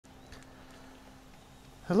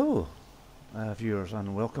Hello, viewers,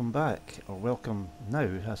 and welcome back, or welcome now,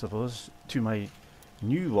 I suppose, to my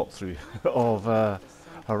new walkthrough of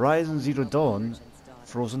Horizon Zero Dawn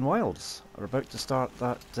Frozen Wilds. We're about to start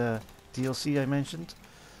that DLC I mentioned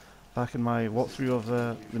back in my walkthrough of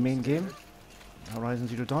the main game, Horizon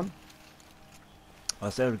Zero Dawn. I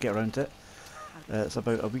said I would get around to it. It's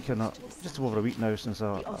about a week and just over a week now since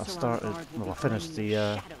I started, well, I finished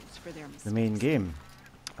the main game.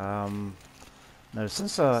 Now,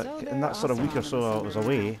 since in that sort of week or so I was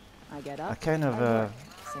away, I kind of,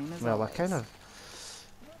 well, I kind of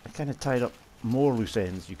tied up more loose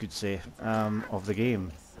ends, you could say, of the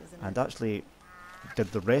game, and actually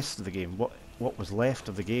did the rest of the game. What was left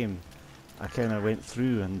of the game, I kind of went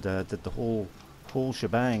through and did the whole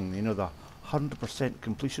shebang. You know, the 100%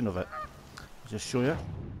 completion of it. I'll just show you.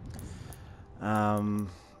 I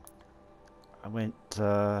went.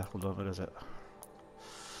 Hold on, where is it?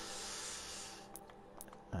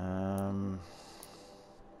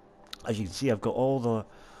 As you can see, I've got all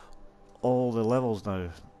the levels now.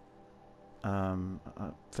 I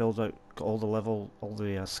filled out, got all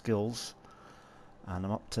the skills, and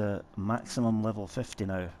I'm up to maximum level 50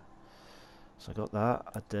 now. So I got that.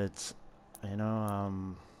 I did, you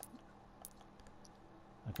know,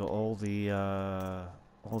 I got all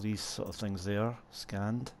these sort of things there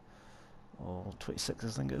scanned. All 26, I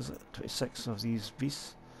think, is it? 26 of these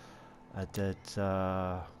beasts. I did.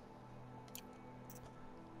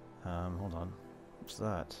 Hold on, what's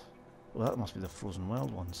that? Well, that must be the Frozen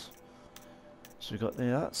Wild ones. So we got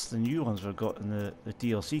that's the new ones we've got in the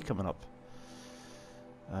DLC coming up.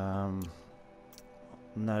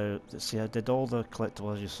 Now, see, I did all the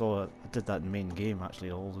collectibles, as you saw. I did that in the main game,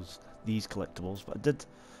 actually, all these collectibles. But I did.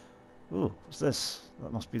 Oh, what's this?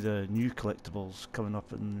 That must be the new collectibles coming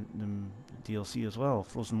up in the DLC as well.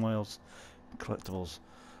 Frozen Wilds collectibles.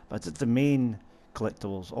 But I did the main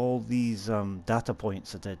collectibles, all these data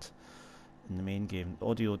points I did in the main game.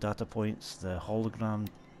 Audio data points, the hologram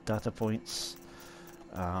data points,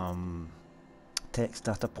 text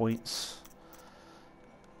data points,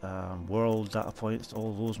 world data points,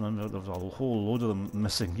 all those. Remember, there was a whole load of them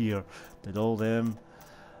missing here. Did all them.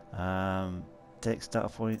 Text data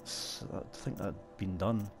points, I think that had been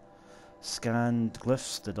done. Scanned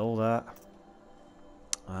glyphs, did all that.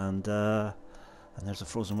 And there's the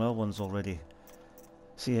Frozen Wild ones already.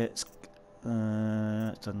 See, it's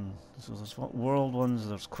done. So there's world ones,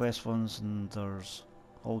 there's quest ones, and there's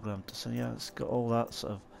hologram. So yeah, it's got all that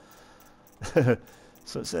sort of.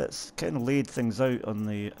 So it's kind of laid things out on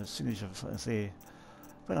the, as soon as you say,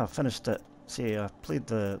 when I finished it. See, I played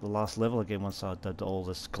the last level again once I did all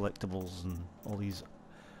this collectibles and all these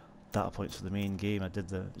data points for the main game. I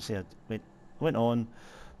did I went on,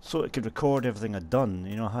 so it could record everything I'd done.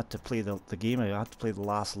 You know, I had to play the game. I had to play the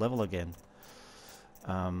last level again.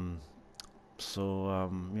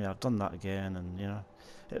 Yeah, I've done that again, and you know,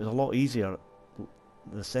 it was a lot easier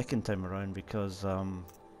the second time around because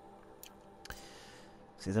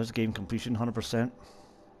see, there's game completion, 100%.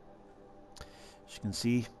 As you can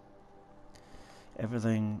see,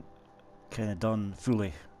 everything kind of done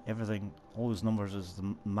fully. Everything, all those numbers is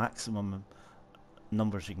the maximum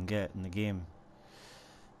numbers you can get in the game.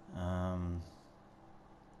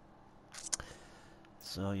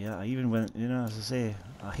 So yeah, I even went, you know, as I say,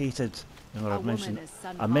 I hated, you know,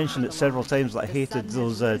 I mentioned it several times that I hated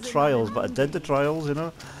those trials, but I did the trials, you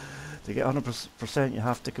know. To get 100% you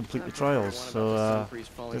have to complete the trials, so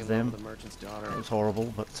did them. It was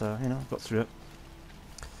horrible, but you know, got through it.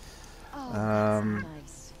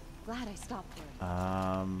 Nice. Glad I stopped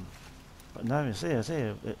there. But now I say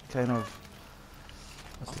it kind of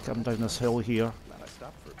has to come down this hill here.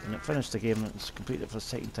 And it finished the game and it's completed for the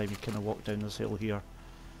second time. You kind of walk down this hill here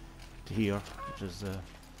to here, which is the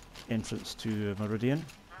entrance to Meridian.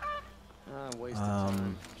 Wasted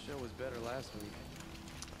time. Show was better last week.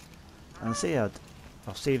 And say I've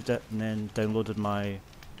saved it and then downloaded my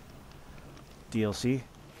DLC,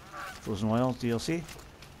 Frozen Wilds DLC,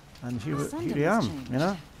 and here I am. You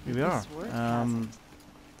know, here we are.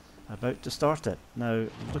 About to start it. Now,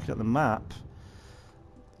 looking at the map,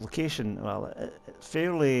 location, well,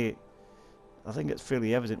 fairly, I think it's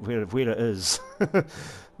fairly evident where it is.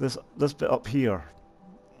 this bit up here,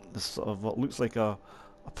 this sort of what looks like a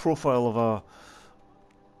profile of a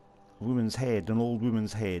woman's head, an old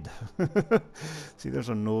woman's head. See, there's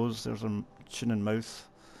her nose, there's her chin and mouth,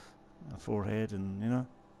 a forehead, and you know,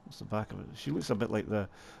 that's the back of it. She looks a bit like the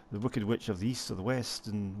Wicked Witch of the East or the West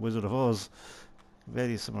in Wizard of Oz.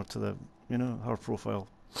 Very similar to the, you know, her profile.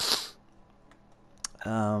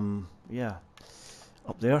 Yeah,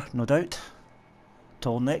 up there, no doubt.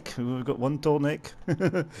 Tall neck. We've got one tall neck.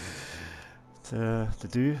 to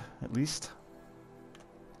do, at least.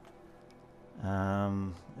 There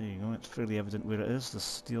you go, it's fairly evident where it is,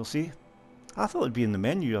 this DLC. I thought it'd be in the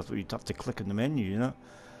menu. I thought you'd have to click in the menu, you know,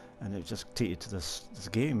 and it'd just take you to this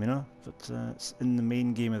game, you know, but it's in the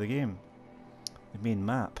main game of the game. The main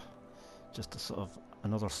map. Just a sort of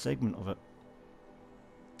another segment of it.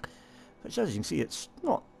 Which, as you can see, it's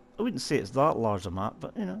not, I wouldn't say it's that large a map,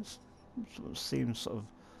 but, you know, it's sort of same sort of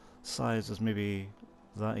size as maybe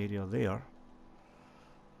that area there.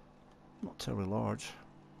 Not terribly large.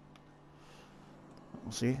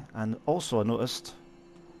 We'll see. And also I noticed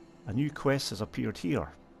a new quest has appeared here.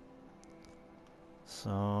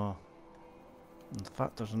 So, in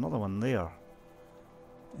fact, there's another one there.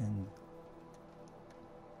 In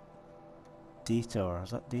Data,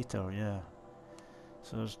 is that Data? Yeah.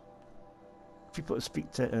 So there's people to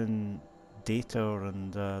speak to in Data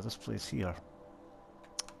and this place here.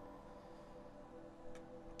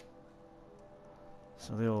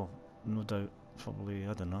 So they'll no doubt probably,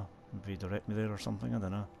 I don't know, maybe direct me there or something, I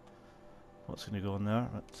don't know what's going to go on there,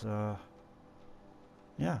 but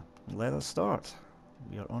yeah, let us start.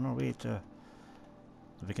 We are on our way to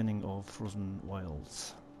the beginning of Frozen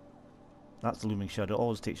Wilds. That's the looming shadow. It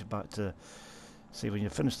always takes you back to, say, when you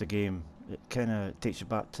finish the game, it kind of takes you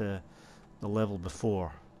back to the level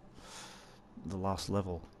before the last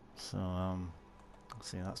level. So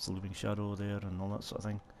see, that's the looming shadow there and all that sort of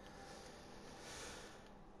thing.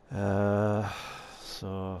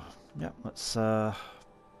 So yeah, let's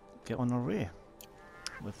get on our way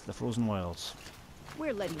with the Frozen Wilds.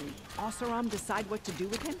 We're letting Oseram decide what to do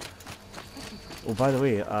with him? Oh, by the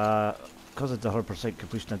way, because of the 100%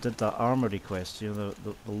 completion, I did that armory quest. You know,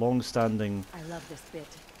 the long-standing. I love this bit.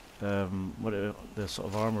 The sort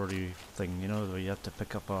of armory thing. You know, where you have to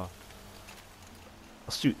pick up a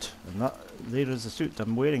suit, and that there is the suit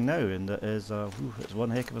I'm wearing now, and it is it's one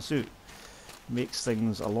heck of a suit. Makes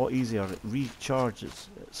things a lot easier. It recharges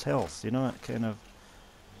its health. You know, it kind of,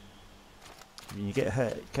 when you get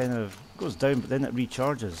hit, it kind of goes down, but then it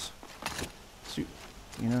recharges. Suit,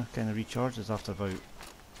 you know, kind of recharges after about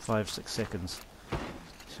 5-6 seconds.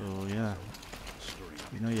 So yeah,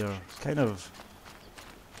 you know, you're kind of,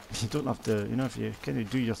 you don't have to, you know, if you kind of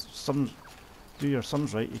do your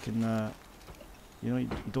sums right, you can, you know, you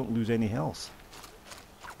don't lose any health.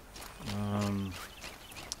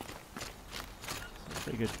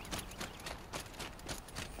 Pretty good.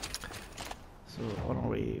 So on our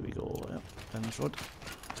way we go, yep, down this road.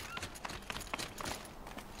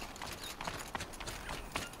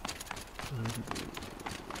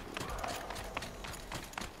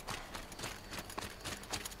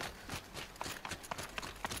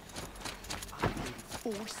 I waited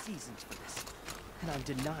 4 seasons for this, and I'm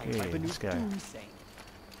denied by Banuk doomsaying.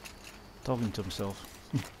 Talking to himself.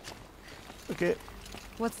 Okay.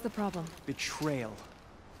 What's the problem? Betrayal.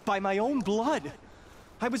 By my own blood!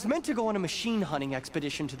 I was meant to go on a machine hunting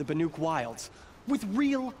expedition to the Banuk Wilds, with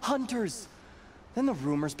real hunters. Then the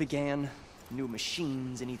rumors began. New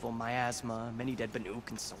machines, an evil miasma, many dead Banuk,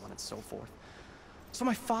 and so on and so forth. So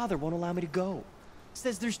my father won't allow me to go.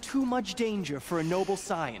 Says there's too much danger for a noble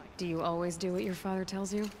scion. Do you always do what your father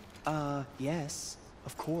tells you? Yes,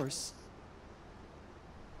 of course.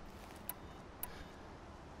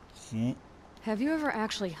 Yeah. Have you ever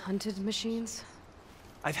actually hunted machines?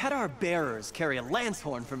 I've had our bearers carry a lance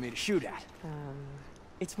horn for me to shoot at.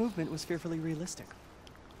 Its movement was fearfully realistic.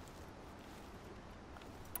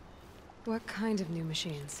 What kind of new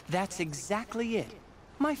machines? That's exactly it.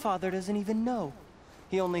 My father doesn't even know.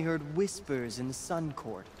 He only heard whispers in the Sun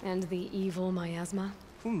Court. And the evil miasma?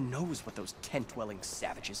 Who knows what those tent-dwelling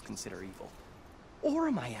savages consider evil? Or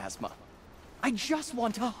a miasma. I just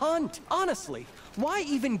want to hunt, honestly. Why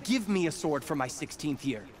even give me a sword for my 16th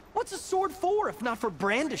year? What's a sword for, if not for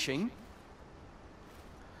brandishing?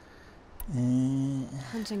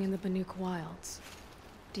 Hunting in the Banuk Wilds.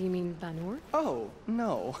 Do you mean Banur? Oh,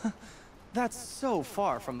 no. That's so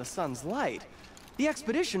far from the sun's light. The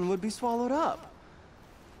expedition would be swallowed up.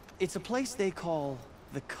 It's a place they call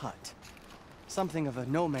the Cut. Something of a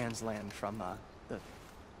no-man's land from,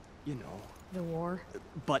 you know. The war?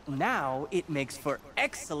 But now it makes for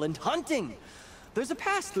excellent hunting. There's a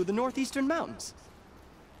pass through the northeastern mountains.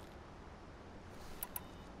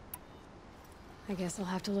 I guess I'll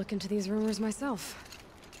have to look into these rumors myself.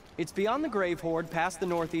 It's beyond the Grave Horde, past the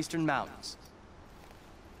northeastern mountains.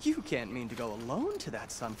 You can't mean to go alone to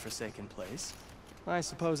that sun-forsaken place. I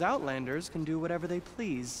suppose Outlanders can do whatever they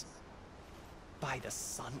please. By the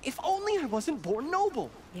sun, if only I wasn't born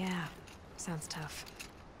noble! Yeah, sounds tough.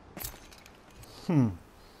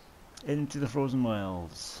 Into the Frozen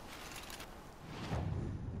Wilds.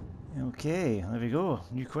 Okay, there we go.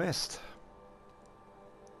 New quest.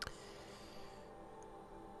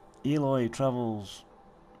 Aloy travels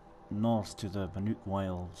north to the Banuk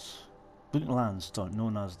Wilds. Banuk lands,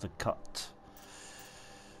 known as the Cut.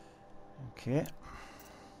 Okay.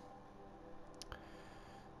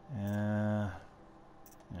 Yeah,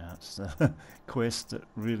 it's a quest that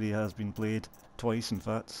really has been played twice, in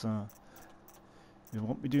fact, so we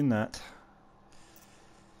won't be doing that.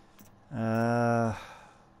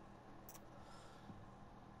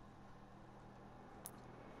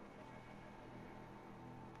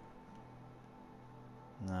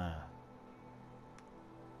 Nah.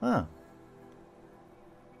 Ah.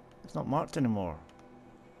 It's not marked anymore.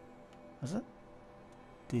 Is it?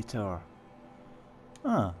 Detour.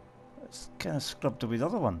 Ah. It's kind of scrubbed away the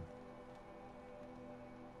other one.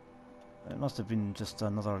 It must have been just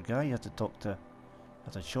another guy you had to talk to.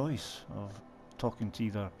 Had a choice of talking to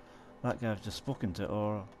either that guy I've just spoken to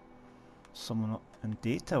or someone up in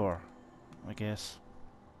Daytower, I guess.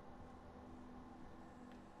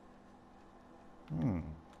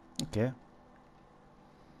 Okay.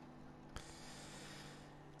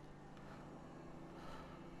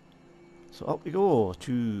 So up we go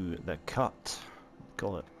to the Cut.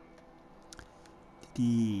 Call it. There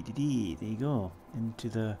you go. Into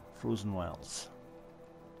the Frozen Wilds.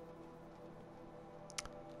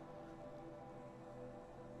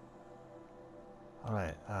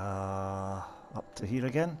 Alright, up to here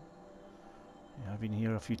again. Yeah, I've been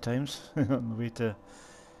here a few times on the way to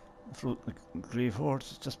the Grave Horde.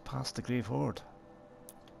 It's just past the Grave Horde.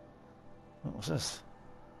 What was this?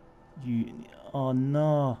 Oh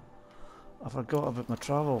no! I forgot about my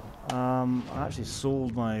travel. I actually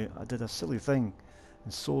sold I did a silly thing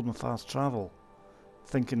and sold my fast travel,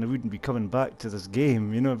 thinking I wouldn't be coming back to this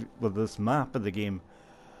game, you know, with this map of the game.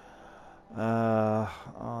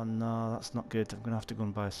 Oh no, that's not good. I'm gonna have to go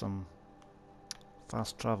and buy some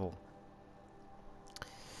fast travel.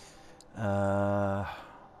 Now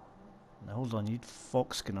hold on, you need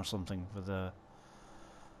foxskin or something for the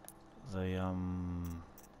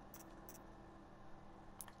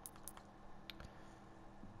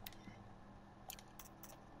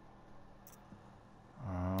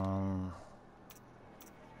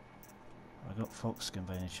I got foxskin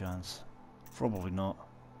by any chance? Probably not.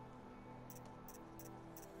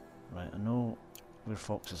 Right, I know where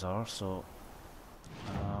foxes are, so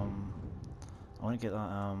I want to get that.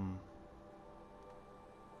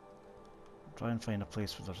 Try and find a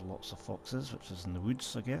place where there's lots of foxes, which is in the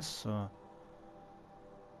woods, I guess. So.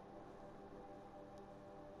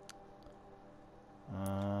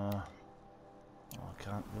 Oh, I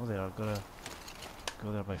can't go there. I've got to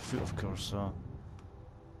go there by foot, of course. So.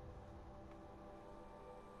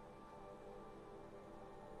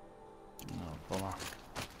 No, bummer.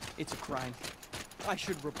 It's a crime. I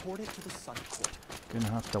should report it to the Sun Court.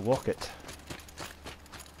 Gonna have to walk it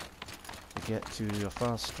to get to your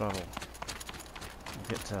fast travel. I'll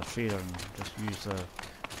get to a trader and just use the.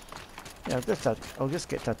 Yeah, I'll just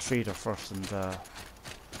get to a trader first and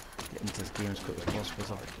get into this game as quick as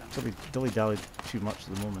possible. I've probably dilly-dallied too much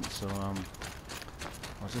at the moment, so I'll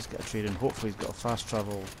just get a trader and hopefully he's got a fast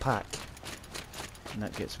travel pack, and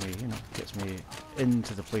that gets me, gets me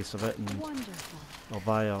into the place of it, and Wonderful.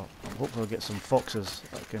 hopefully I'll get some foxes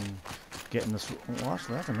that I can get in this. Well,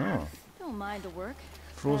 actually, I don't know. Don't mind the work.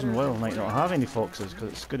 Frozen Wild might not have any foxes because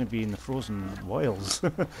it's going to be in the Frozen Wilds.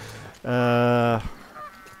 Not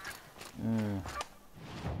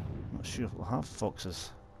sure if we'll have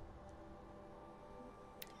foxes.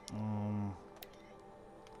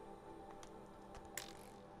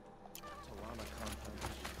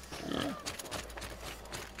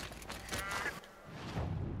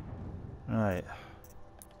 Right,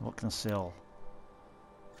 what can I sell?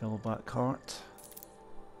 Yellowback cart.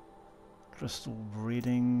 Crystal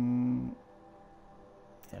breeding.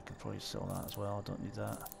 Yeah, I could probably sell that as well. I don't need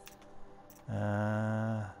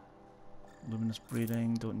that. Luminous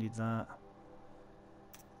breeding. Don't need that.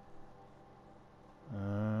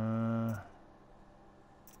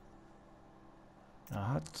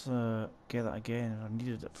 I had to get that again. I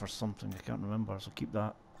needed it for something. I can't remember, so keep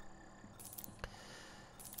that.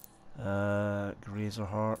 Grazer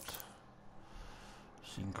heart.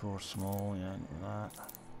 Scene core small. Yeah, that.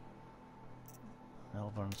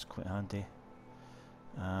 Melbourne's quite handy.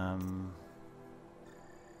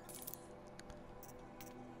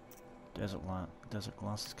 Desert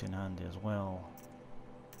glass is kind of handy as well.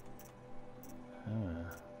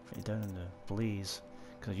 Pretty down in the blaze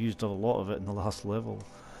because I used a lot of it in the last level.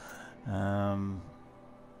 On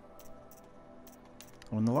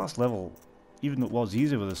the last level, even though it was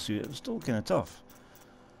easy with the suit, it was still kind of tough.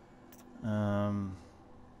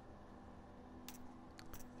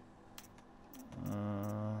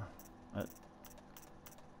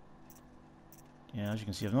 Yeah, as you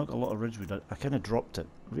can see, I've not got a lot of ridgewood. I kind of dropped it.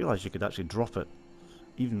 I realised you could actually drop it,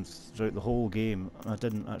 even throughout the whole game. I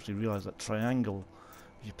didn't actually realise that triangle.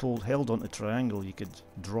 If you held onto triangle, you could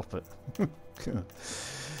drop it.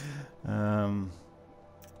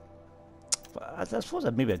 But I suppose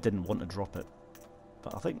maybe I didn't want to drop it.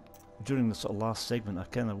 But I think during the sort of last segment, I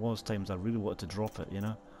kind of was times I really wanted to drop it. You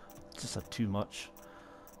know, just had too much.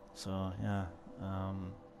 So yeah.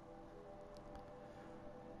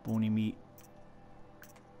 Bony meat.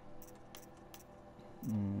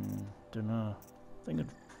 Don't know. I think I'd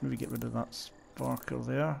maybe get rid of that sparkle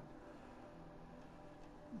there.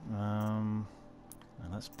 And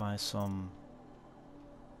let's buy some.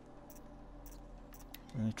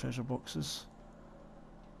 Any treasure boxes?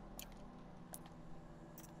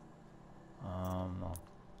 No.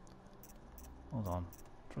 Hold on.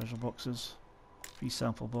 Treasure boxes. Free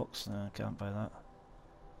sample box. No, I can't buy that.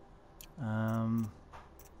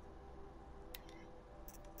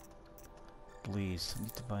 Blaze. I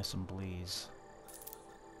need to buy some blaze.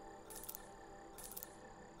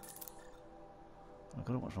 I've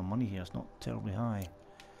got much more money here. It's not terribly high.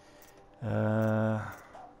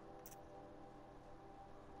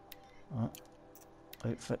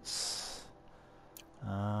 Outfits.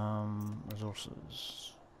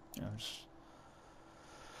 Resources. Yeah,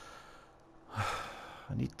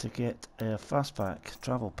 I need to get a fast pack,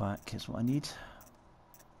 travel pack is what I need.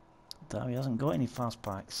 Damn, he hasn't got any fast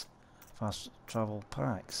packs, fast travel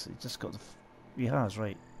packs. He just got the. He has,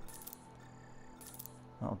 right.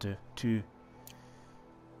 That'll do. 2.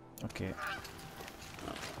 Okay.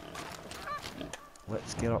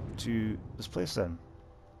 Let's get up to this place then.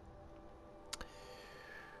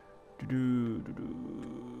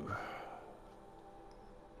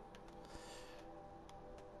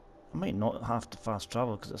 I might not have to fast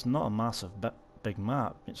travel because it's not a massive big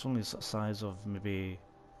map. It's only the size of maybe,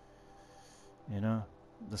 you know,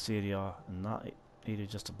 this area and that area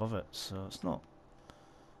just above it. So it's not.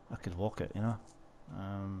 I could walk it, you know.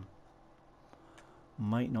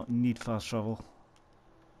 Might not need fast travel.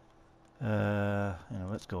 You know,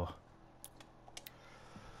 let's go.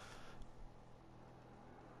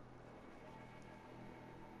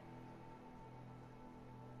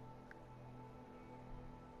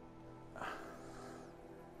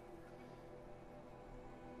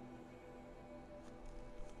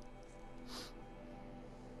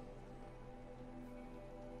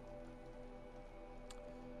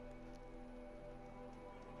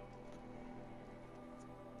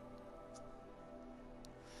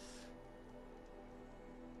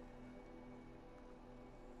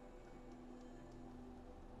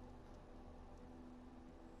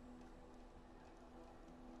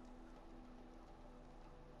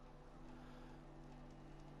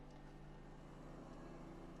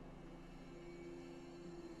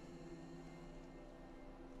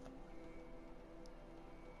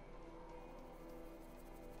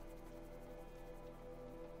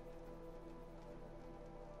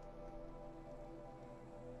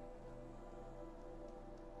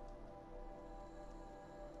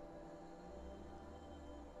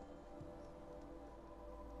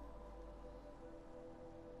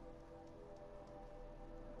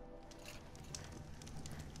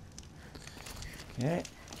 Okay,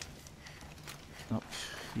 up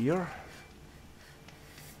here.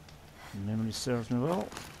 Memory serves me well.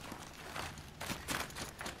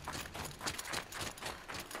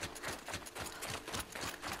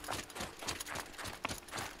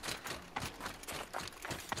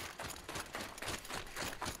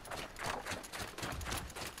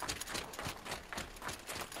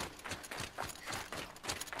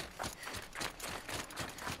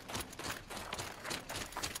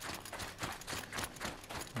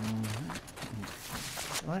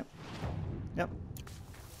 Right. Yep.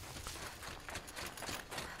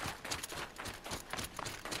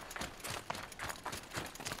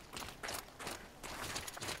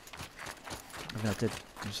 I mean, did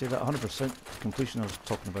you see that 100% completion I was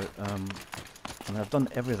talking about? And I've done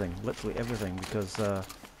everything, literally everything, because I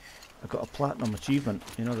got a platinum achievement.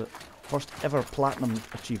 You know, the first ever platinum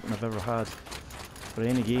achievement I've ever had for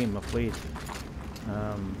any game I've played.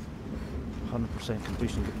 100%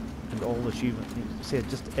 completion. And all the achievements, you said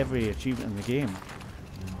just every achievement in the game,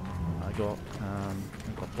 I got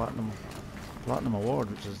platinum award,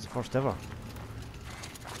 which is the first ever.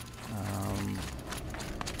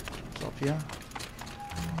 It's up here.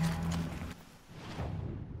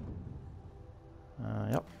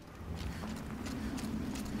 Yep.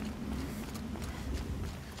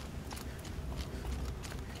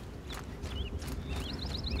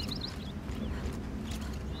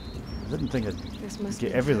 I didn't think I'd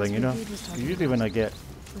get everything, you know. Usually when I get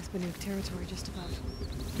with Banuk territory just above.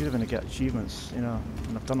 You're going to get achievements, you know,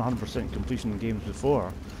 and I've done 100% completion games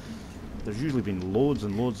before. There's usually been loads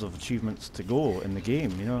and loads of achievements to go in the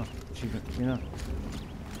game, you know,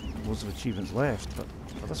 loads of achievements left, but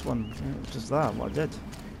for this one, you know, it's just that, what I did.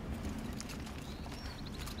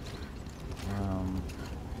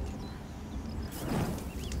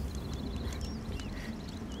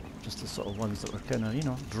 Just the sort of ones that were kind of, you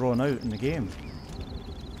know, drawn out in the game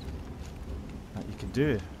that you could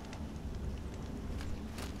do.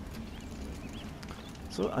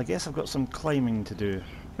 So I guess I've got some climbing to do.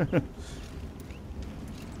 So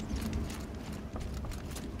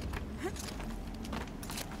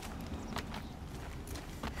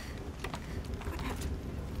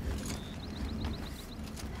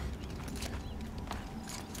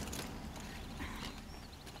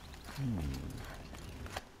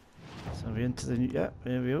are we into the new... Yeah,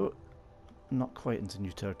 there we go. Not quite into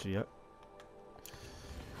new territory yet.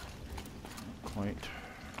 Not quite.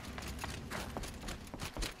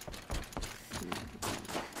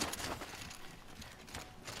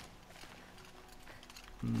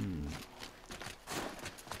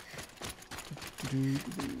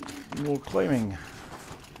 More climbing.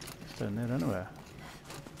 It's down there anyway.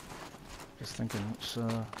 Just thinking, what's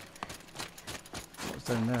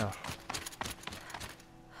down there?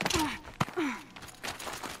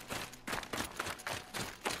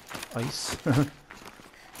 Ice.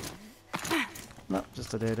 No,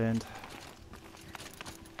 just a dead end.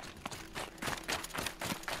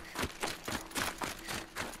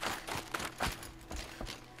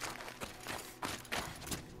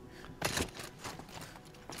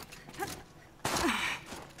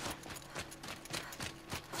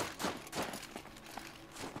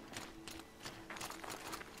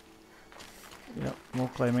 Yep, more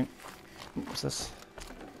climbing. What's this?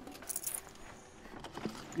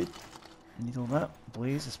 Good. Need all that.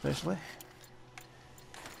 Blaze especially.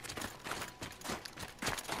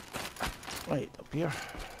 Right, up here.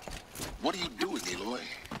 What are you doing, Aloy?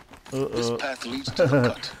 Uh-oh. This path leads to the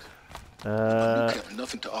cut. Banuk have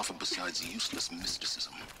nothing to offer besides useless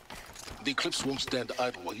mysticism. The Eclipse won't stand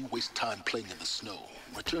idle while you waste time playing in the snow.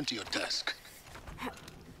 Return to your desk.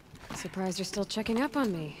 Surprised you're still checking up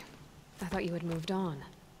on me. I thought you had moved on.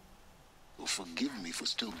 Well, forgive me for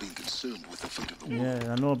still being concerned with the fate of the world.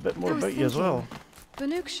 Yeah, I know a bit more about you as well.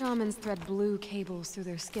 Banuk shamans thread blue cables through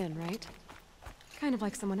their skin, right? Kind of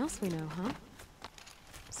like someone else we know, huh?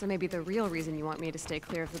 So maybe the real reason you want me to stay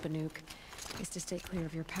clear of the Banuk is to stay clear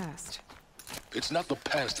of your past. It's not the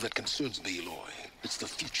past that concerns me, Aloy. It's the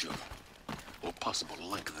future. Or possible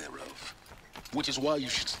lack thereof. Which is why you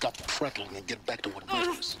should stop prattling and get back to what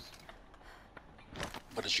matters.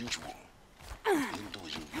 But as usual, you'll do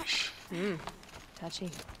as you wish.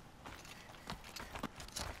 Touchy.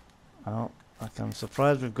 Well, I'm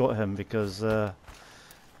surprised we've got him because,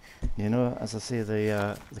 you know, as I say,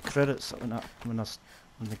 the credits when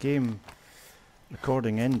the game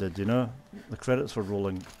recording ended, you know, the credits were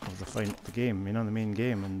rolling of the game, you know, the main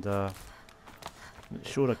game, and it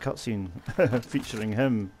showed a cutscene featuring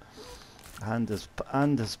him and his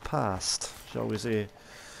past, shall we say.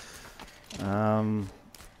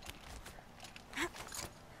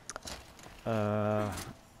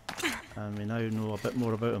 And we now know a bit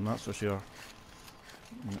more about him, that's for sure.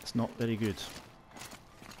 And it's not very good.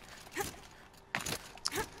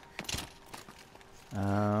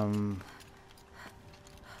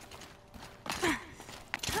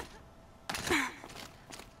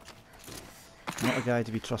 Not a guy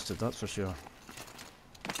to be trusted, that's for sure.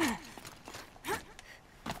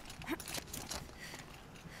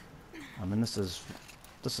 I mean, this is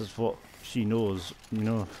what she knows, you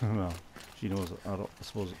know. Well, she knows. I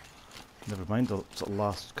suppose. Never mind the sort of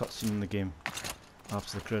last cutscene in the game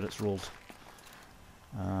after the credits rolled.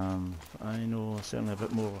 I know certainly a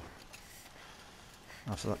bit more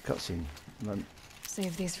after that cutscene.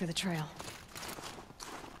 Save these for the trail.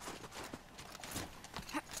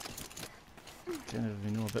 Kind of,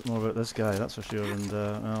 we know a bit more about this guy, that's for sure, and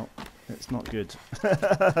well, it's not good.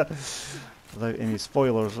 Without any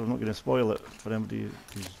spoilers, I'm not going to spoil it for anybody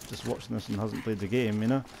who's just watching this and hasn't played the game, you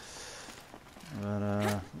know.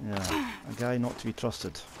 But yeah, a guy not to be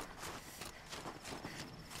trusted.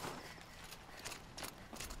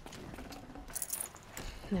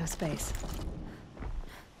 No space.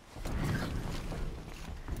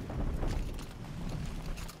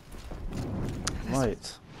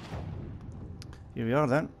 Right. Here we are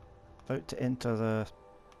then. About to enter the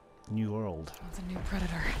new world. It's a new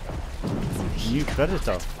predator. New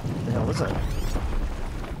predator? What the hell is it?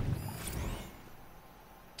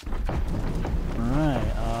 Right,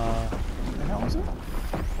 what the hell is it?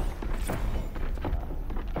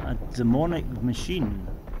 demonic machine.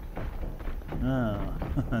 Ah,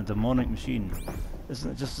 demonic machine. Isn't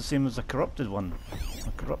it just the same as a corrupted one?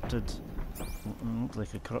 A corrupted... looks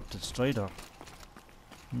like a corrupted Strider.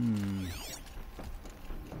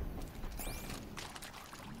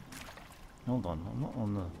 Hold on, I'm not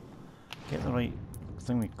on the... Get the right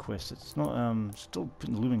thing with quest. It's not, still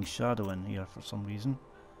putting Looming Shadow in here for some reason.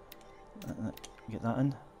 Get that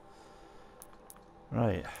in.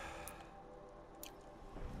 Right.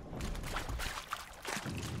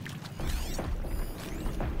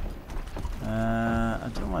 I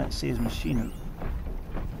don't know why it says machine.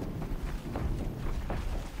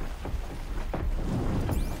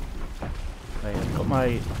 Right, I've got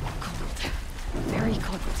my... Cold. Very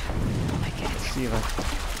cold. I like it. Let's see if I can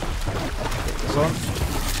get this on.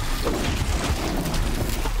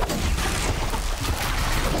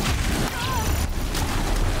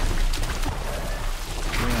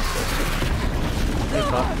 Like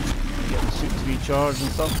that. Get the suit to recharge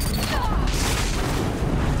and stuff.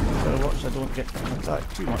 Better watch I don't get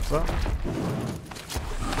attacked too much there.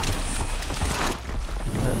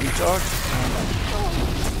 Recharge.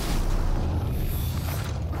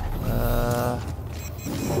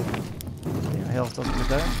 Yeah, health doesn't go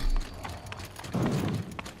down.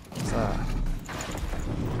 What's that?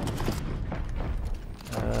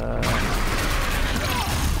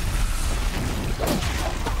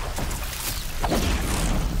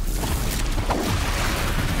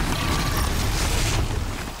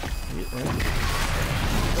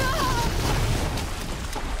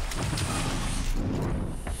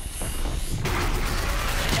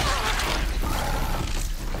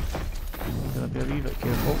 Gotta be a wee bit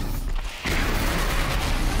careful.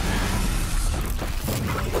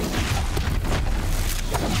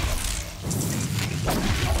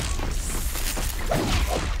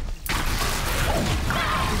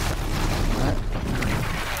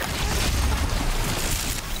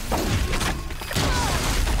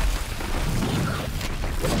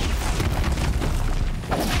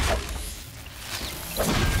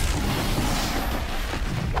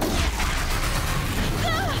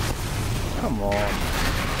 Come on.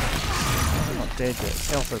 I'm not dead yet.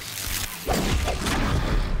 Help us.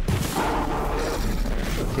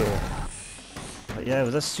 Okay. But yeah,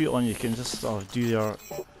 with this suit on you can just sort of do your,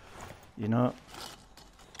 you know,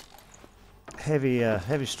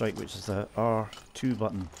 heavy strike, which is the R2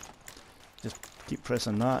 button. Just keep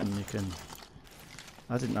pressing that and you can...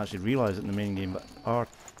 I didn't actually realise it in the main game, but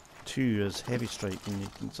R2 is heavy strike and you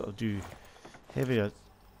can sort of do heavier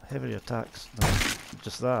attacks than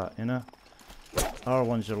just that, you know.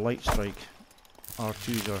 R1's your light strike,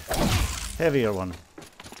 R2's your heavier one.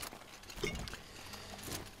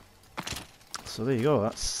 So there you go,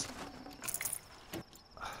 that's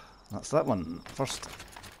that one. First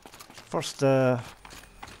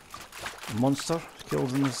monster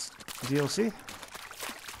killed in this DLC.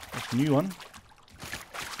 First new one.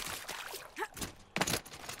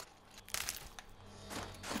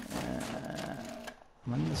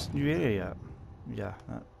 I'm in this new area yet. Yeah,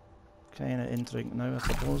 that kind of entering now, I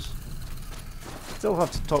suppose. Still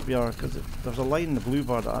have to top your, because there's a line in the blue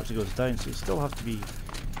bar that actually goes down, so you still have to be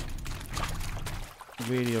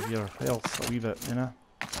wary of your health a wee bit, you know.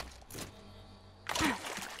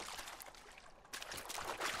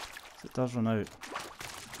 It does run out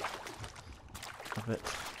a bit.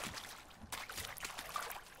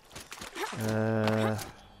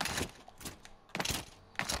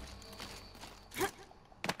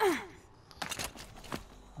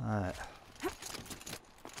 Right.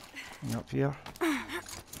 Up here.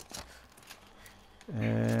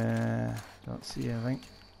 Don't see anything.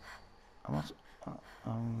 I must.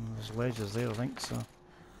 There's ledges there, I think. So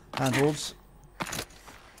handholds.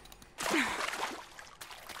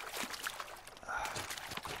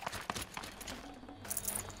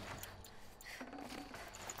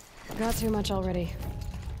 Got too much already.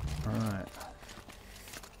 All right.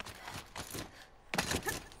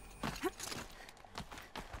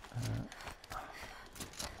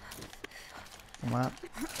 Come on.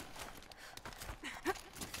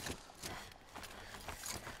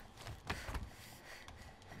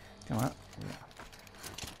 Come on.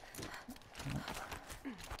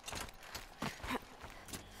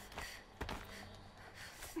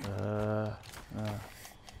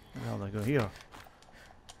 Where do I go here?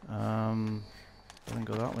 Doesn't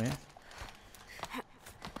go that way.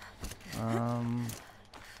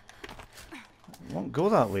 It won't go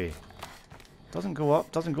that way. Doesn't go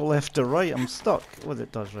up, doesn't go left or right. I'm stuck. Oh,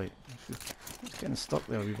 it does, right. It's getting stuck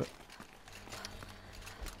there a wee bit.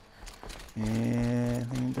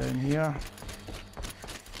 Anything down here?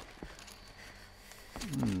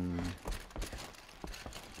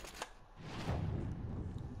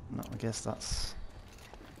 guess that's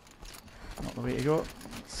not the way to go.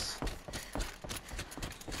 It's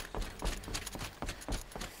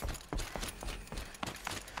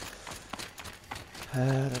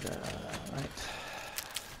right.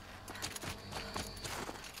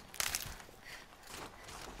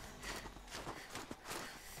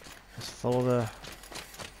 Just follow the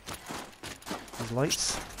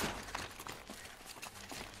lights.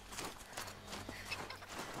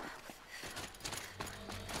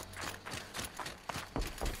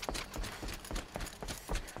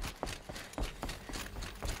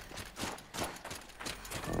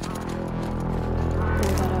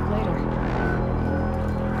 Clear that up later.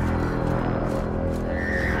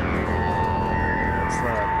 What's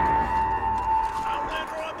that?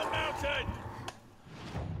 Outlander on the mountain!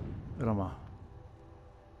 Where am I?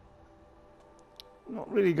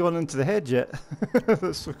 Not really gone into the head yet.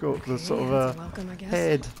 The sort of That's a welcome, I guess.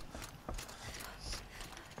 head.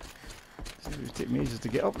 It would take me ages to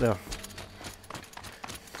get up there.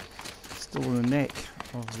 Still in the neck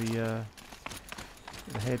of the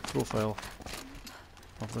head profile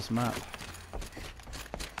of this map.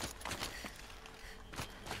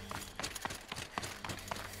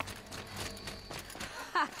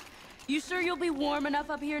 You sure you'll be warm enough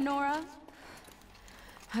up here, Nora?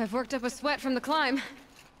 I've worked up a sweat from the climb.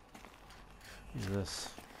 Who's this?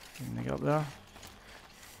 Can they get up there?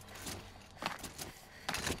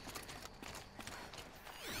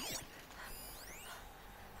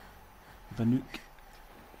 Banuk.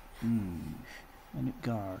 Banuk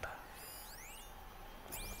guard.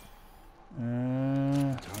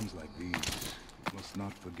 Times like these, must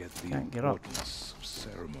not forget the Can't get up. importance of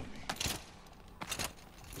ceremony.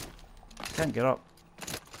 Can't get up.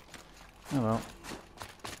 Oh well.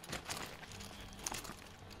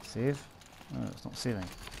 Save? No, it's not saving.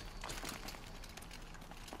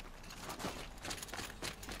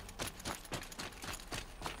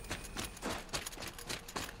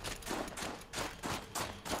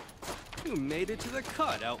 You made it to the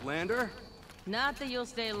cut, Outlander. Not that you'll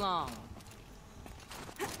stay long.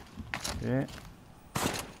 Okay.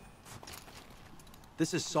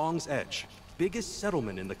 This is Song's Edge, biggest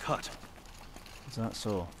settlement in the cut. Is that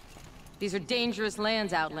so? These are dangerous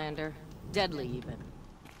lands, Outlander. Deadly, even.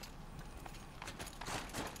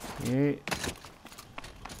 Okay.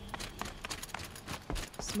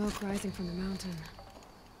 Smoke rising from the mountain.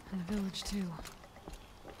 And the village, too.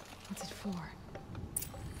 What's it for?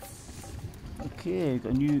 Okay,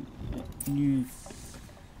 got a new.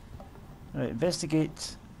 Right,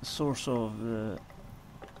 investigate the source of the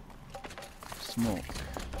smoke.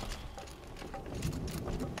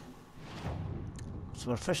 So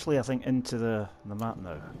we're officially, I think, into the map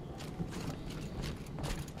now.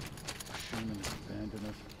 Shaman has abandoned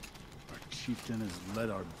us. Our chieftain has led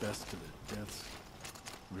our best to their deaths.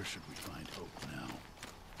 Where should we find hope now?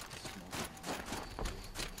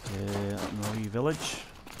 Up in the wee village.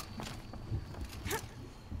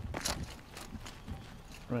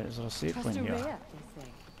 Right, is there a safe point here? they say.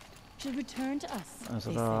 Should return to us, Is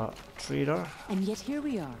they there a trader? say. And yet here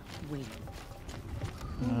we are, waiting.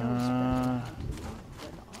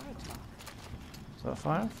 Is that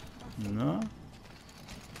 5? No.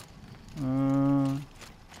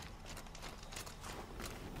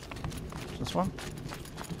 This one?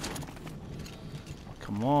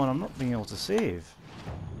 Come on, I'm not being able to save.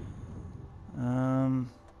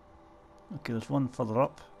 Okay, there's one further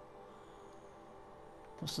up.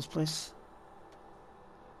 What's this place?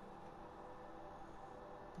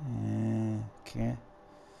 Okay.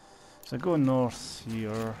 So going north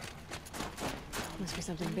here. Must be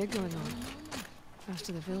something big going on. Most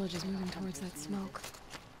of the village is moving towards that smoke.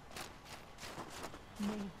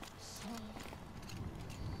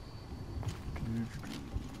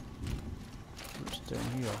 What's down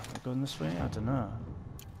here? Are we going this way? I don't know.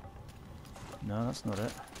 No, that's not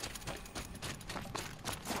it.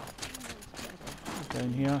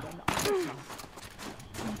 Down here.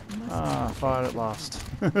 Ah, fire at last.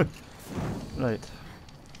 Right.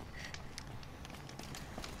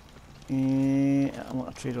 I want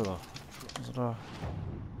a trader though. Is there a...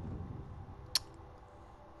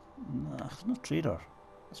 Nah, there's no trader.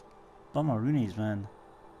 It's bummeroonies, man.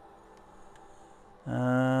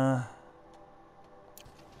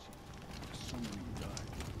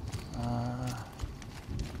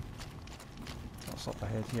 What's up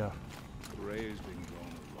ahead here? Ray's been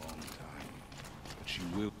gone a long time, but she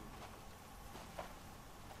will.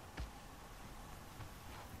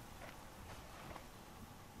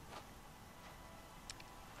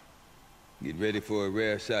 Get ready for a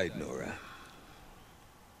rare sight, Nora.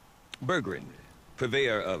 Bergrin,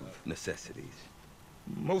 purveyor of necessities.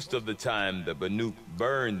 Most of the time, the Banuk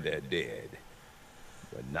burn their dead.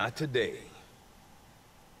 But not today.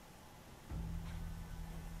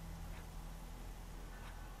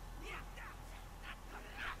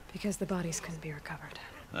 Because the bodies couldn't be recovered.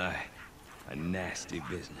 Aye. A nasty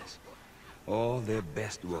business. All their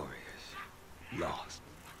best warriors lost.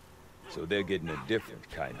 So they're getting a different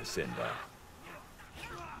kind of send-off.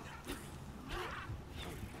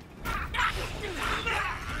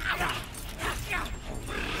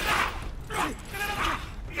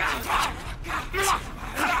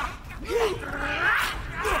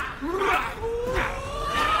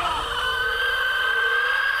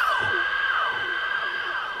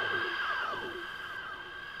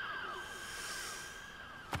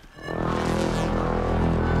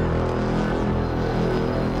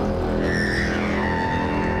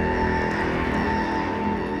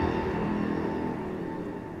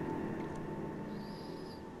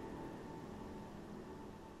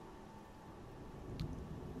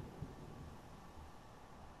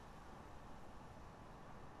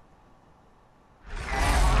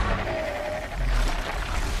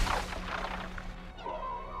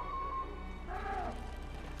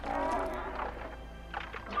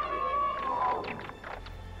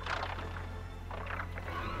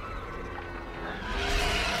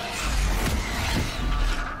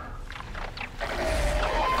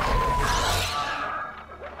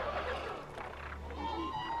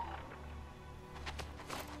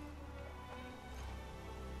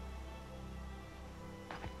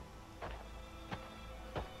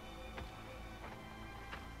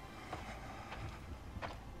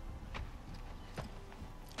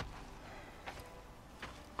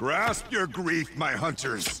 Grasp your grief, my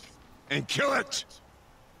hunters, and kill it!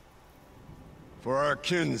 For our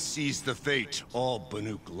kin sees the fate all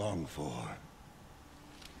Banuk long for.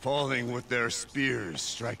 Falling with their spears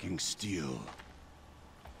striking steel.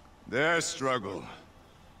 Their struggle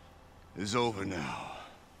is over now.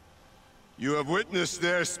 You have witnessed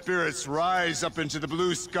their spirits rise up into the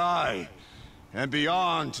blue sky, and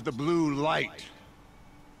beyond to the blue light.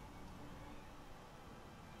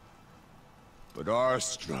 But our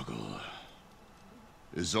struggle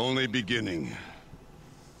is only beginning.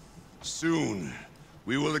 Soon,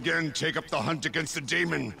 we will again take up the hunt against the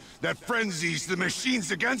daemon that frenzies the machines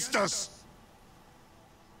against us.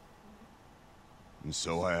 And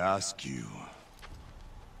so I ask you,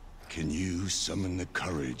 can you summon the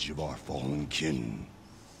courage of our fallen kin?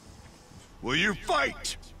 Will you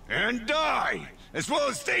fight and die as well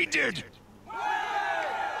as they did?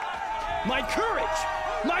 My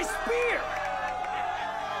courage! My spear!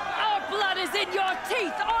 Our blood is in your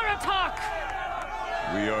teeth, Aratak!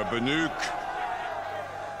 We are Banuk.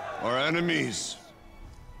 Our enemies.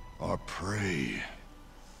 Our prey.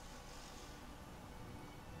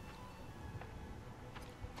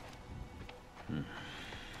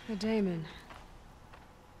 The daemon.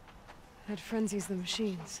 That frenzies the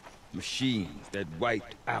machines. Machines that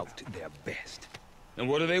wiped out their best. And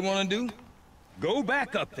what do they want to do? Go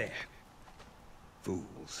back up there.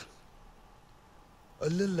 Fools. A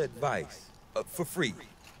little advice, for free.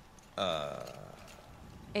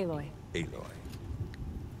 Aloy. Aloy.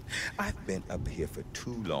 I've been up here for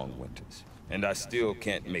 2 long winters, and I still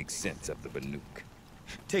can't make sense of the Banuk.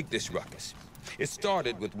 Take this ruckus. It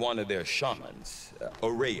started with one of their shamans,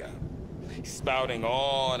 Aurea, spouting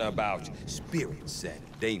on about spirits and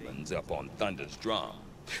daemons up on Thunder's drum.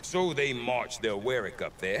 So they march their Warwick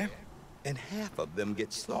up there, and half of them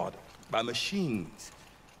get slaughtered by machines.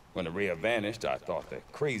 When Aurea vanished, I thought the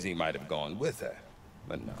crazy might have gone with her,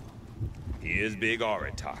 but no. Here's Big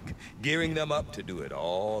Aratak, gearing them up to do it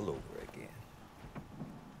all over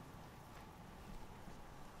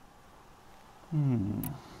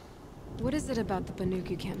again. What is it about the Banuk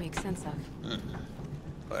you can't make sense of?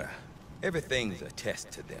 Well, everything's a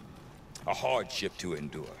test to them. A hardship to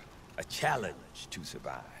endure. A challenge to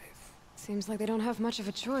survive. Seems like they don't have much of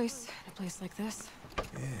a choice in a place like this.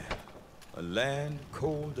 Yeah. A land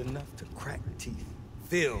cold enough to crack teeth.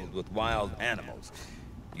 Filled with wild animals.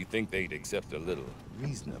 You think they'd accept a little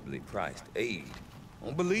reasonably priced aid.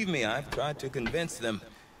 Oh, believe me, I've tried to convince them.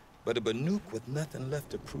 But a Banuk with nothing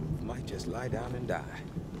left to prove might just lie down and die.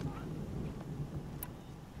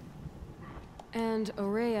 And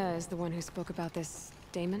Aurea is the one who spoke about this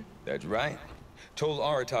daemon? That's right. Told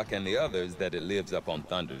Aratak and the others that it lives up on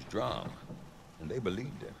Thunder's drum. And they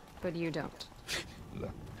believed him. But you don't.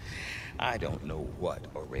 Look, I don't know what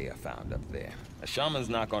Aurea found up there. A shaman's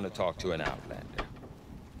not going to talk to an outlander.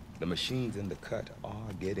 The machines in the cut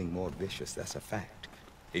are getting more vicious, that's a fact.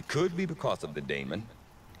 It could be because of the daemon,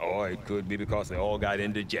 or it could be because they all got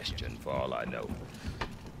indigestion, for all I know.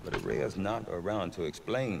 but Araya's not around to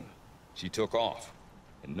explain. She took off,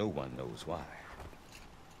 and no one knows why.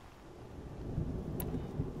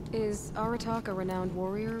 Is Aratak a renowned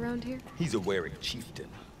warrior around here? He's a Werik chieftain.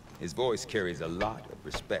 His voice carries a lot of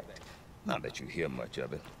respect. Not that you hear much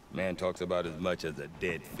of it. Man talks about as much as a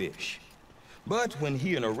dead fish. But when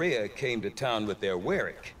he and Araya came to town with their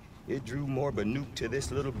Werik, it drew more Banuk to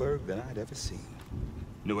this little burg than I'd ever seen.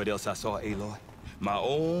 Know what else I saw, Aloy? My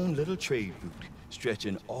own little trade route,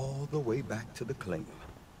 stretching all the way back to the claim.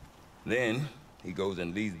 Then, he goes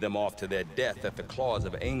and leads them off to their death at the claws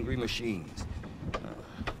of angry machines.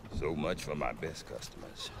 So much for my best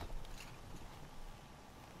customers.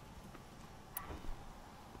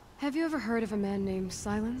 Have you ever heard of a man named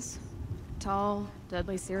Silence? Tall,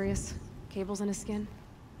 deadly serious, cables in his skin?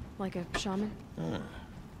 Like a shaman?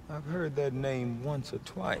 I've heard that name once or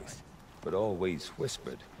twice, but always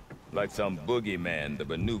whispered. Like some boogeyman the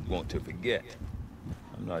Banuk want to forget.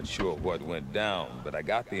 I'm not sure what went down, but I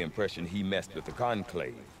got the impression he messed with the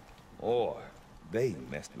Conclave. Or they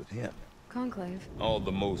messed with him. Conclave? All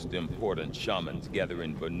the most important shamans gather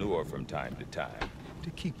in Banur from time to time to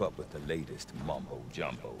keep up with the latest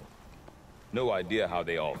mumbo-jumbo. No idea how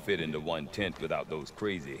they all fit into one tent without those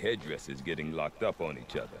crazy headdresses getting locked up on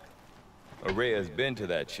each other. Araya's been to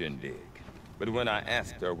that shindig, but when I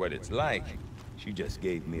asked her what it's like, she just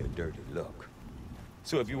gave me a dirty look.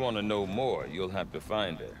 So if you want to know more, you'll have to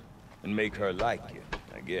find her and make her like you,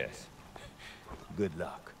 I guess. Good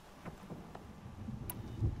luck.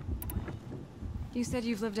 You said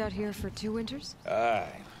you've lived out here for 2 winters?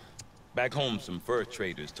 Aye. Back home, some fur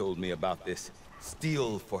traders told me about this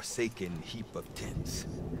steel-forsaken heap of tents.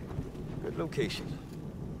 Good location.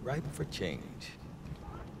 Ripe for change.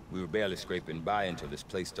 We were barely scraping by until this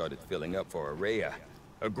place started filling up for Araya.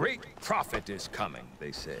 A great prophet is coming,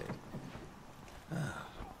 they said.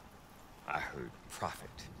 I heard prophet.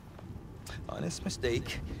 Honest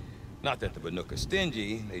mistake. Not that the Banuk are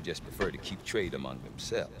stingy, they just prefer to keep trade among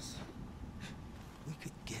themselves. We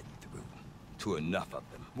could get through to enough of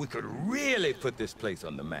them. We could really put this place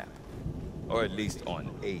on the map. Or at least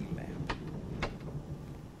on a map.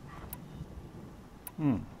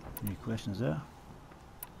 Any questions there?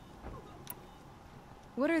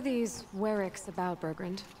 What are these Weriks about,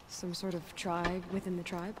 Bergrand? Some sort of tribe within the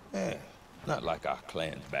tribe? Yeah, not like our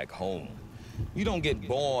clans back home. You don't get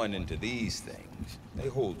born into these things. They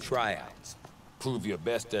hold tryouts. Prove your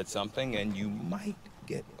best at something and you might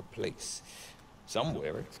get a place. Some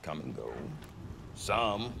Weriks come and go.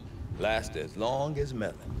 Some last as long as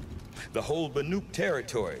Melon. The whole Banuk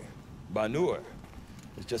territory, Banur,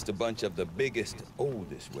 is just a bunch of the biggest,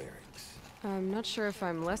 oldest Weriks. I'm not sure if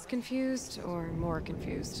I'm less confused or more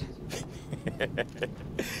confused.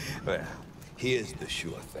 Well, here's the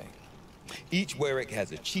sure thing. Each Werik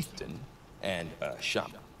has a chieftain and a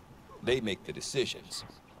shaman. They make the decisions.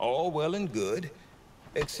 All well and good,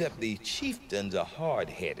 except the chieftains are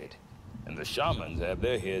hard-headed, and the shamans have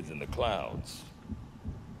their heads in the clouds.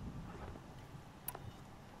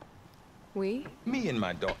 We? Me and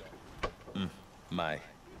my daughter. My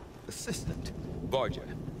assistant, Varja.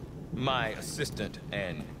 My assistant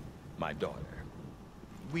and my daughter.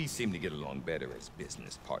 We seem to get along better as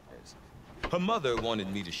business partners. Her mother wanted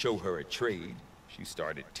me to show her a trade. She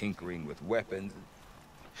started tinkering with weapons.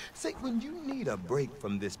 Say, when you need a break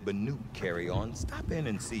from this Banuk carry-on, stop in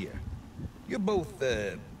and see her. You're both,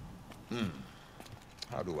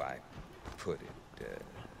 how do I put it?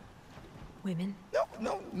 Women?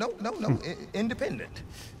 No. Independent.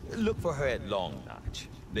 Look for her at Long Notch,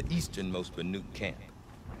 the easternmost Banuk camp.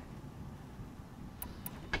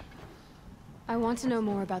 I want to know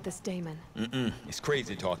more about this daemon. It's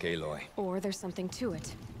crazy talk, Aloy. Or there's something to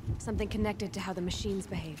it. Something connected to how the machines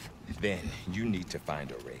behave. Then you need to find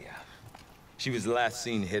Araya. She was last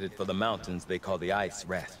seen headed for the mountains they call the Ice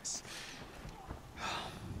Rasps.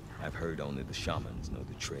 I've heard only the shamans know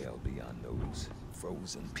the trail beyond those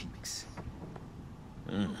frozen peaks.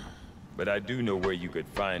 But I do know where you could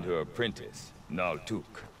find her apprentice, Naltuk.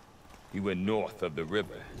 He went north of the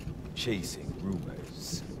river, chasing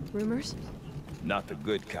rumors. Rumors? Not the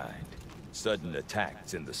good kind. Sudden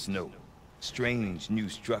attacks in the snow. Strange new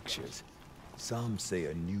structures. Some say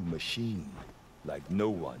a new machine, like no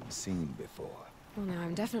one's seen before. Well, now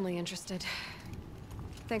I'm definitely interested.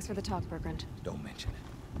 Thanks for the talk, Bergrand. Don't mention it.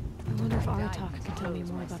 I wonder if Aratak can tell me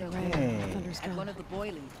more about Araya. Thunder's At one gone. of the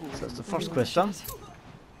boiling pools. So that's the first question.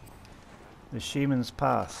 The Shaman's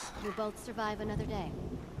Path. You'll both survive another day.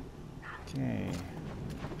 Okay.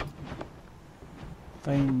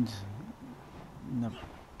 Find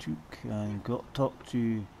Nabtuk and talk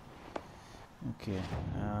to. Okay.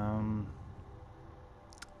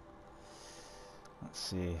 Let's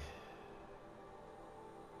see.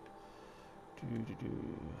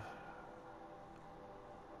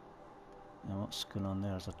 Now what's going on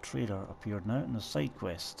there? There's a trader appeared now in the side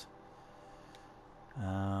quest.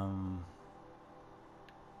 Another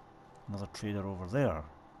trader over there.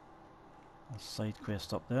 A side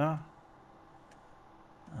quest up there.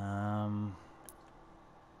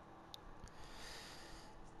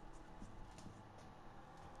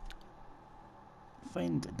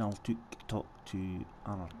 Find Naltuk, talk to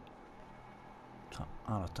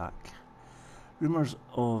Aratak. Rumours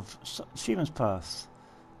of Shaman's Path.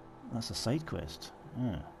 That's a side quest.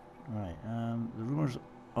 Yeah, right. The rumours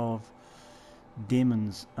of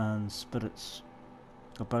demons and spirits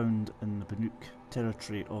abound in the Banuk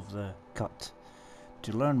territory of the Cut.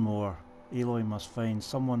 To learn more, Aloy must find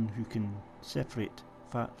someone who can separate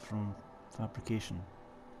fat from fabrication.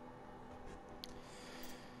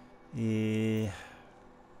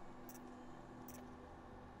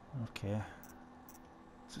 Okay.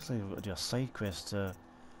 Looks like we've got to do a side quest to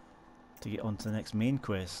get onto the next main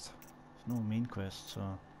quest. There's no main quest, so...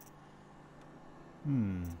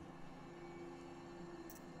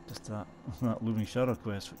 Just that Looming Shadow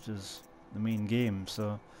quest, which is the main game,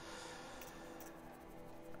 so...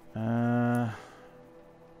 Okay,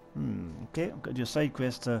 I've got to do a side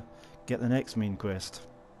quest to get the next main quest.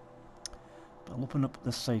 But I'll open up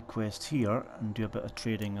this side quest here and do a bit of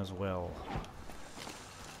trading as well.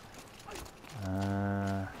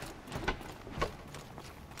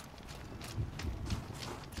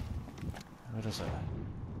 Where is it?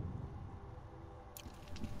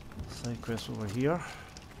 Side quest over here.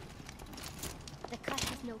 The Cut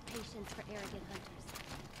has no patience for arrogant hunters.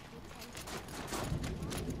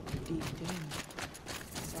 Deep dim.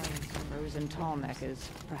 Frozen Tallneck is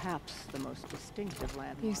perhaps the most distinctive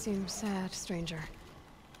landmark. You seem sad, stranger.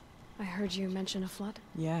 I heard you mention a flood?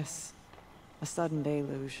 Yes. A sudden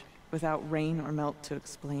deluge, without rain or melt to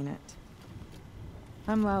explain it.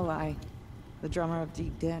 I'm Aloy, the drummer of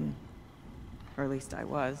Deep Din. Or at least I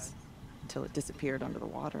was, until it disappeared under the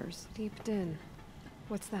waters. Deep Din.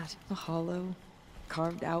 What's that? A hollow,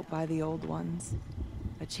 carved out by the old ones.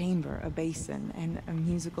 A chamber, a basin, and a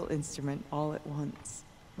musical instrument all at once.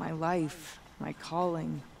 My life, my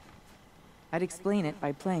calling. I'd explain it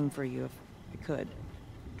by playing for you if I could.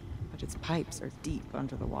 But its pipes are deep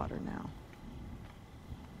under the water now.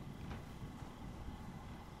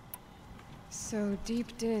 So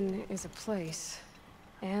Deep Din is a place,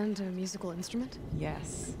 and a musical instrument?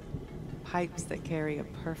 Yes. Pipes that carry a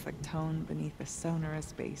perfect tone beneath a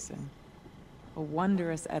sonorous basin. A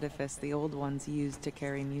wondrous edifice the old ones used to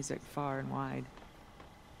carry music far and wide.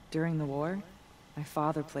 During the war, my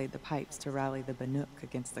father played the pipes to rally the Banuk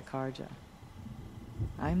against the Karja.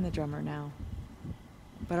 I'm the drummer now,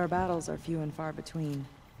 but our battles are few and far between.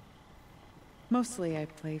 Mostly I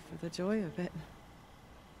play for the joy of it,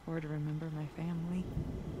 or to remember my family.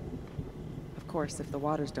 Of course, if the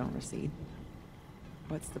waters don't recede,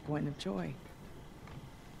 what's the point of joy?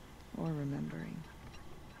 Or remembering?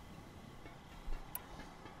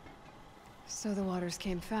 So the waters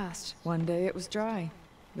came fast. One day it was dry.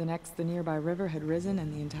 The next, the nearby river had risen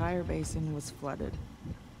and the entire basin was flooded.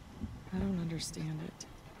 I don't understand it.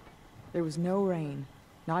 There was no rain,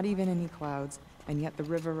 not even any clouds, and yet the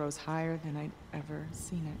river rose higher than I'd ever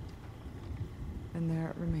seen it. And there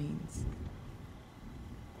it remains.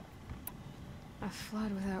 A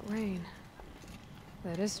flood without rain.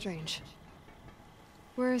 That is strange.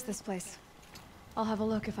 Where is this place? I'll have a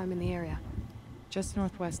look if I'm in the area. Just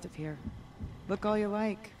northwest of here. Look all you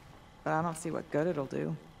like, but I don't see what good it'll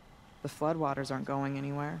do. The floodwaters aren't going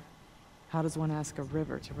anywhere. How does one ask a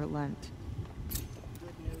river to relent?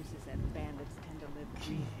 Good news is that bandits tend to live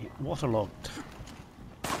Waterlogged.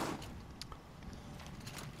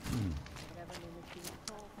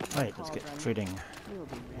 Right, let's get trading.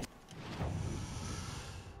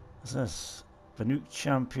 What's this? Banuk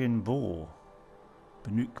Champion Bow.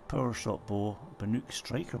 Banuk Power Shot Bow. Banuk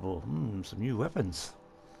Striker Bow. Some new weapons.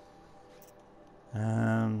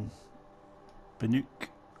 Banuk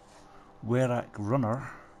Werak Runner.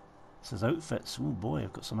 This is outfits. Oh boy,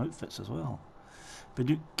 I've got some outfits as well.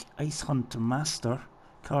 Banuk Ice Hunter Master.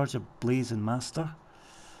 Karja Blazing Master.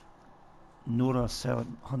 Nora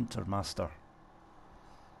Hunter Master.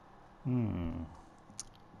 Can't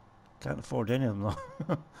afford any of them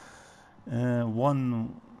though.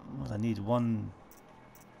 One, I need one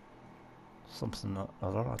something or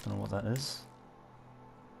other, I don't know what that is.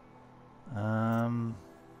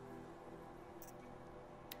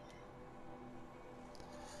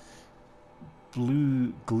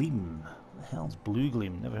 Blue Gleam. What the hell's Blue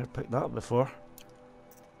Gleam? Never picked that up before.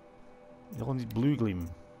 You all need Blue Gleam.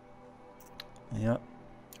 Yep.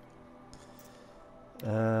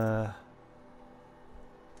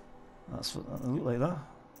 That's what that look like that.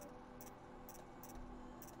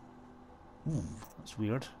 Ooh, that's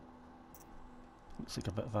weird. Looks like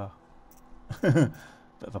a bit of a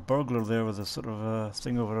bit of a burglar there with a sort of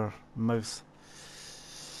thing over her mouth.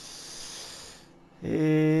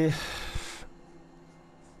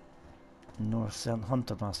 North Southern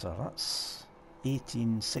Hunter Master. That's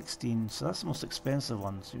 1816. So that's the most expensive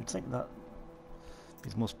one. So you'd think that be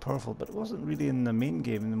the most powerful, but it wasn't really in the main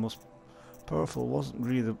game. And the most powerful wasn't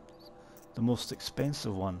really the most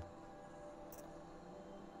expensive one.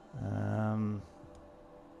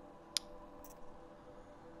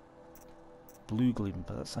 Blue Gleam,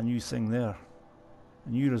 but that's a new thing there. A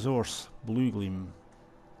new resource, Blue Gleam.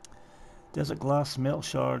 Desert glass, metal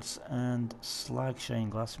shards, and slag shine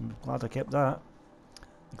glass. I'm glad I kept that.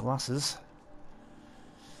 Glasses.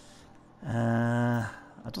 I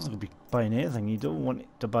don't think I'll be buying anything. You don't want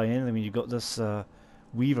to buy anything when you've got this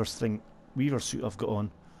weaver suit I've got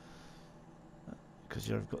on. Because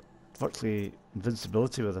you've got virtually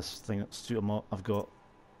invincibility with this thing suit I've got.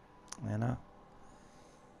 You know?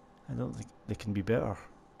 I don't think they can be better.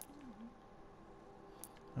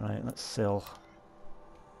 Right, let's sell.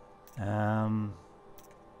 I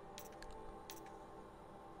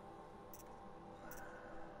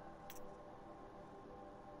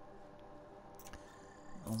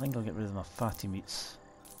think I'll get rid of my fatty meats.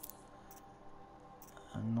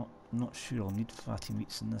 I'm not sure I'll need fatty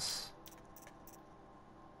meats in this.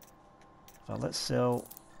 But let's sell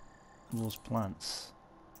those plants.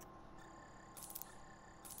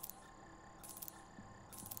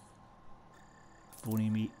 Bony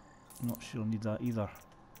meat, not sure I'll need that either.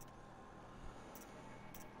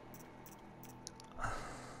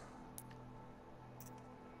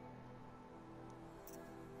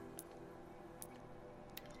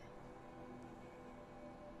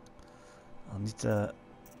 I'll need to...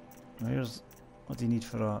 Where's... What do you need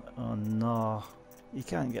for a... Oh no, you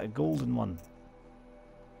can't get a golden one.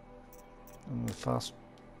 Fast...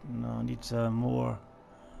 No, I need more...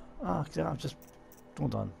 Ah, I've just...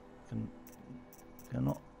 Hold on.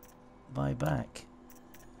 Cannot buy back.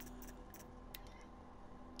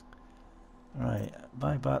 Right,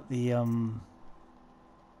 buy back the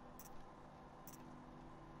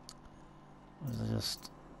was it just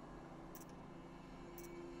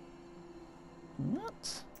what?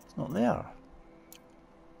 It's not there.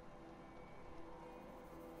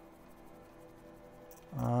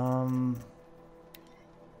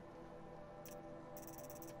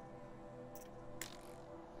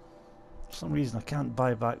 For some reason I can't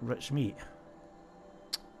buy back rich meat.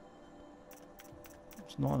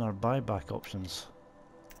 It's not in our buyback options.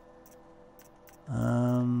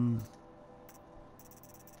 Damn.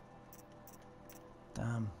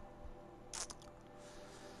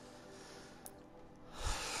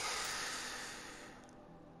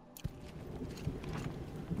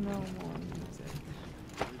 No more music.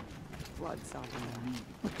 Blood softener.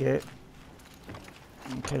 Okay.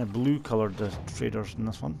 I'm kind of blue coloured the traders in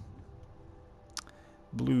this one.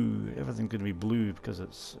 Blue, everything's going to be blue because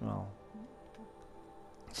it's, well,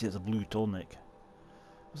 see it's a blue tonic.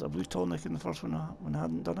 Was it a blue tonic in the first one when I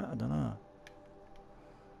hadn't done it? I don't know.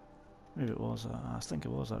 Maybe it was, I think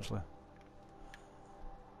it was actually.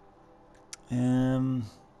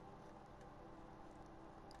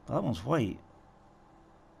 That one's white.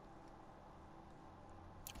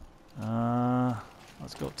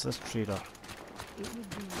 Let's go to this trader.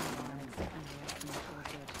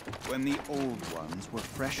 When the old ones were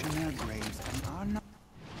fresh in their graves and our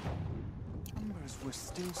numbers were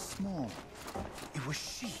still small, it was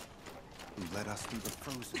she who led us through the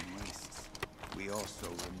frozen wastes. We also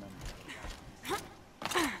remember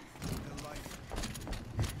the life.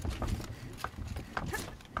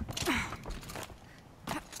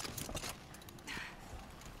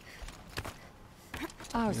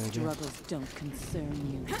 Our struggles don't concern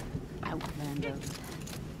you, Outlander.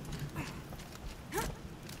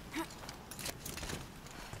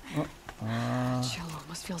 Chill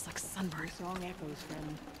almost feels like sunburn. Song echoes,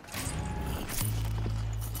 friend.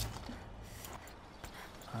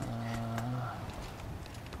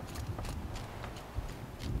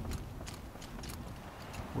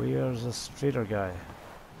 Where's this trader guy?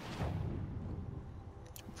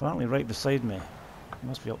 Apparently right beside me. He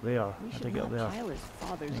must be up there. How do I get up there? Pile his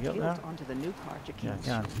father's Can you get guilt there? onto the new Karjakin Yeah, I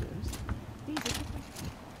can. shoulders. These are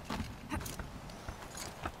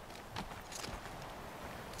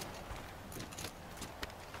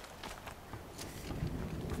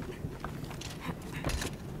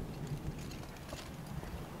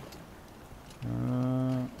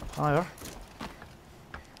higher.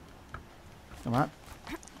 Come on.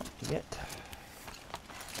 Get.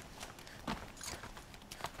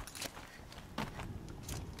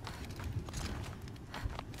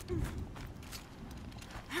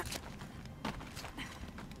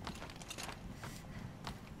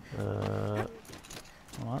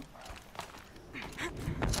 Come on.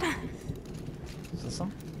 Is this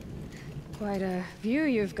some? Quite a view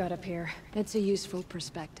you've got up here. It's a useful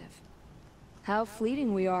perspective. How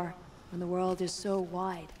fleeting we are when the world is so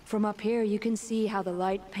wide. From up here, you can see how the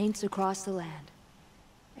light paints across the land.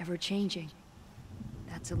 Ever changing.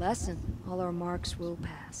 That's a lesson. All our marks will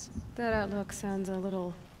pass. That outlook sounds a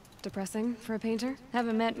little depressing for a painter.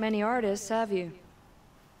 Haven't met many artists, have you?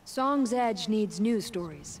 Song's Edge needs new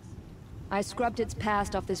stories. I scrubbed its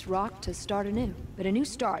past off this rock to start anew, but a new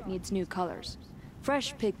start needs new colors.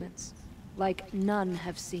 Fresh pigments, like none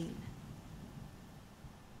have seen.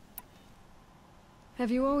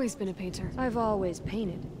 Have you always been a painter? I've always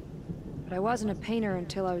painted. But I wasn't a painter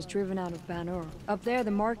until I was driven out of Banuk. Up there, the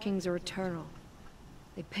markings are eternal.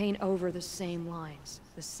 They paint over the same lines,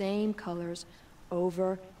 the same colors,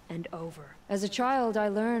 over and over. As a child, I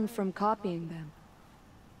learned from copying them.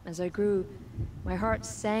 As I grew, my heart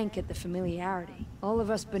sank at the familiarity. All of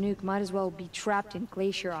us Banuk might as well be trapped in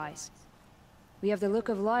glacier ice. We have the look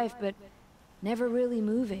of life, but never really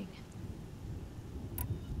moving.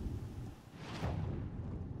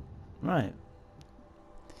 Right.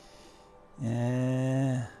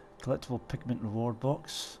 Collectible pigment reward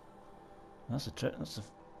box. That's the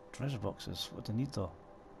treasure boxes. What do I need though?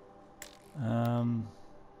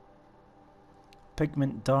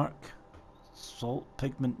 Pigment dark, salt,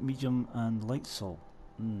 pigment medium, and light salt.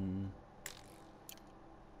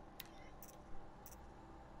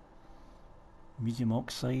 Medium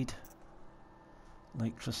oxide,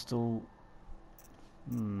 light crystal.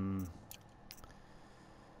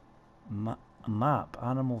 Map,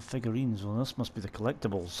 animal figurines. Well, this must be the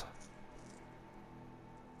collectibles.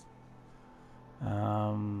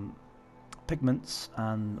 Pigments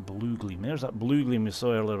and blue gleam. There's that blue gleam we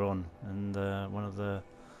saw earlier on, and one of the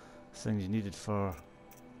things you needed for,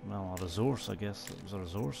 well, a resource, I guess. It was a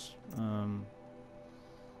resource.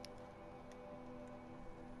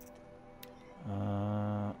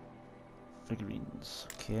 Figurines.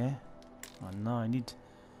 Okay. And now I need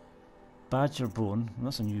badger bone.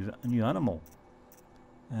 That's a new animal.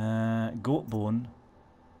 Goat bone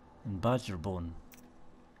and badger bone.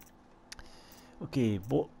 Okay,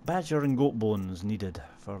 badger and goat bones needed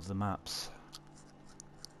for the maps.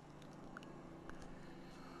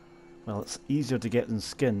 Well, it's easier to get than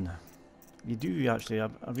skin. You do actually. I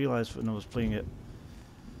realised when I was playing it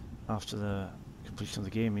after the completion of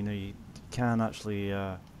the game. You know, you can actually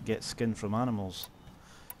get skin from animals,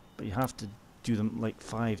 but you have to do them like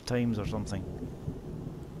 5 times or something.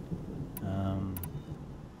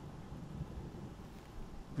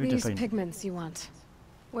 These pigments you want.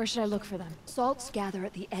 Where should I look for them? Salts gather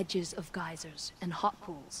at the edges of geysers and hot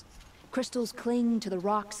pools. Crystals cling to the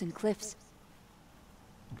rocks and cliffs.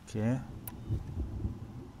 Okay.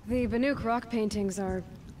 The Banuk rock paintings are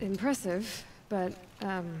impressive, but,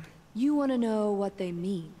 You want to know what they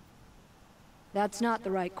mean? That's not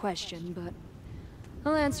the right question, but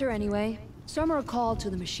I'll answer anyway. Some are a call to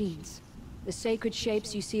the machines. The sacred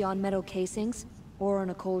shapes you see on metal casings, or on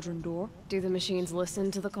a cauldron door. Do the machines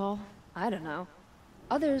listen to the call? I don't know.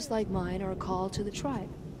 Others, like mine, are a call to the tribe.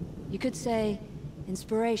 You could say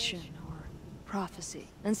inspiration or prophecy.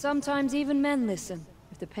 And sometimes even men listen,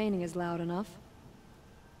 if the painting is loud enough.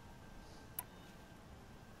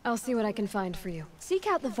 I'll see what I can find for you. Seek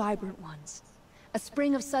out the vibrant ones. A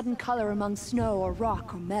spring of sudden color among snow or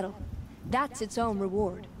rock or metal. That's its own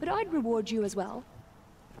reward. But I'd reward you as well.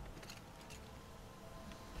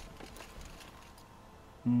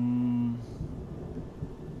 You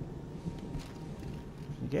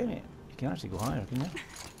get it. You can actually go higher, can you?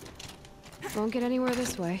 Won't get anywhere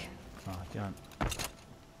this way. Oh, I can't.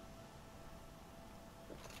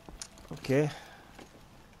 Okay.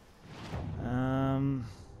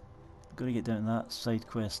 Gotta get down to that side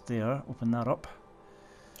quest there. Open that up.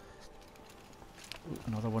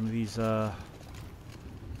 Another one of these little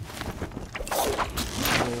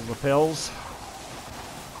rappels.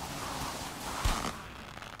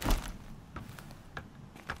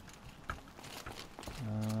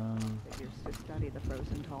 Figures to study the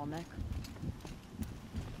frozen tall neck.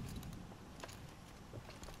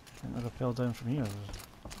 Can't I rappel down from here?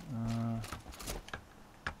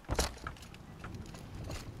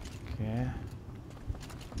 Okay.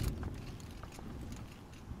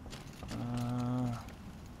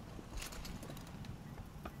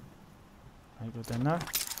 I go down there.